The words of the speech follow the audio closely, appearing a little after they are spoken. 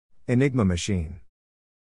Enigma Machine.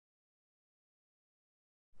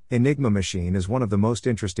 Enigma Machine is one of the most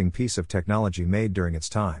interesting piece of technology made during its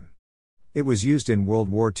time. It was used in World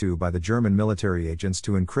War II by the German military agents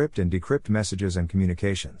to encrypt and decrypt messages and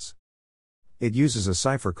communications. It uses a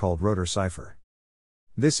cipher called rotor cipher.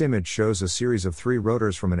 This image shows a series of 3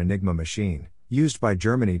 rotors from an Enigma machine, used by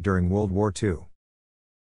Germany during World War II.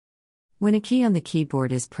 When a key on the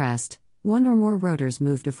keyboard is pressed, one or more rotors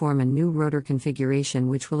move to form a new rotor configuration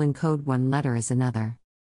which will encode one letter as another.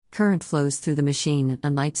 Current flows through the machine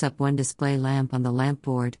and lights up one display lamp on the lamp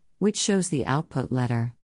board, which shows the output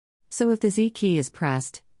letter. So if the Z key is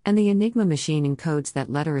pressed, and the Enigma machine encodes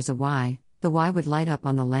that letter as a Y, the Y would light up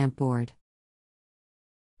on the lamp board.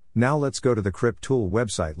 Now let's go to the Crypt Tool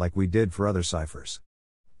website like we did for other ciphers.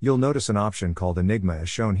 You'll notice an option called Enigma as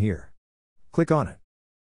shown here. Click on it.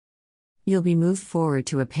 You'll be moved forward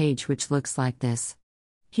to a page which looks like this.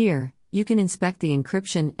 Here, you can inspect the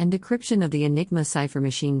encryption and decryption of the Enigma cipher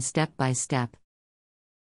machine step by step.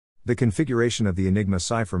 The configuration of the Enigma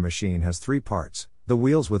cipher machine has 3 parts: the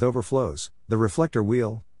wheels with overflows, the reflector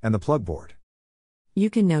wheel, and the plug board.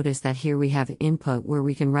 You can notice that here we have input where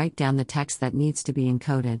we can write down the text that needs to be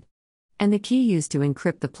encoded. And the key used to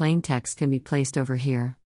encrypt the plain text can be placed over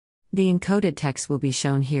here. The encoded text will be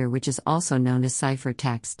shown here, which is also known as cipher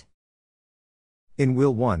text. In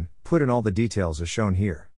Wheel 1, put in all the details as shown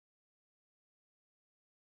here.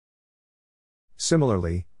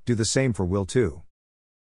 Similarly, do the same for Wheel 2.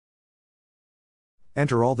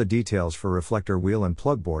 Enter all the details for reflector wheel and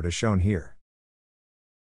plug board as shown here.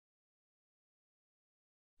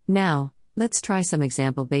 Now, let's try some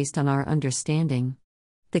example based on our understanding.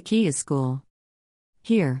 The key is school.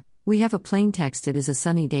 Here, we have a plain text: it is a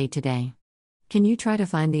sunny day today. Can you try to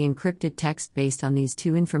find the encrypted text based on these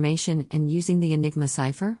 2 information and using the Enigma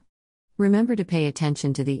cipher? Remember to pay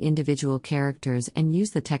attention to the individual characters and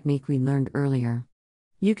use the technique we learned earlier.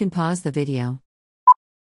 You can pause the video.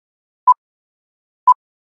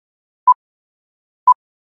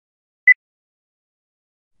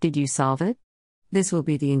 Did you solve it? This will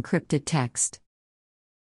be the encrypted text.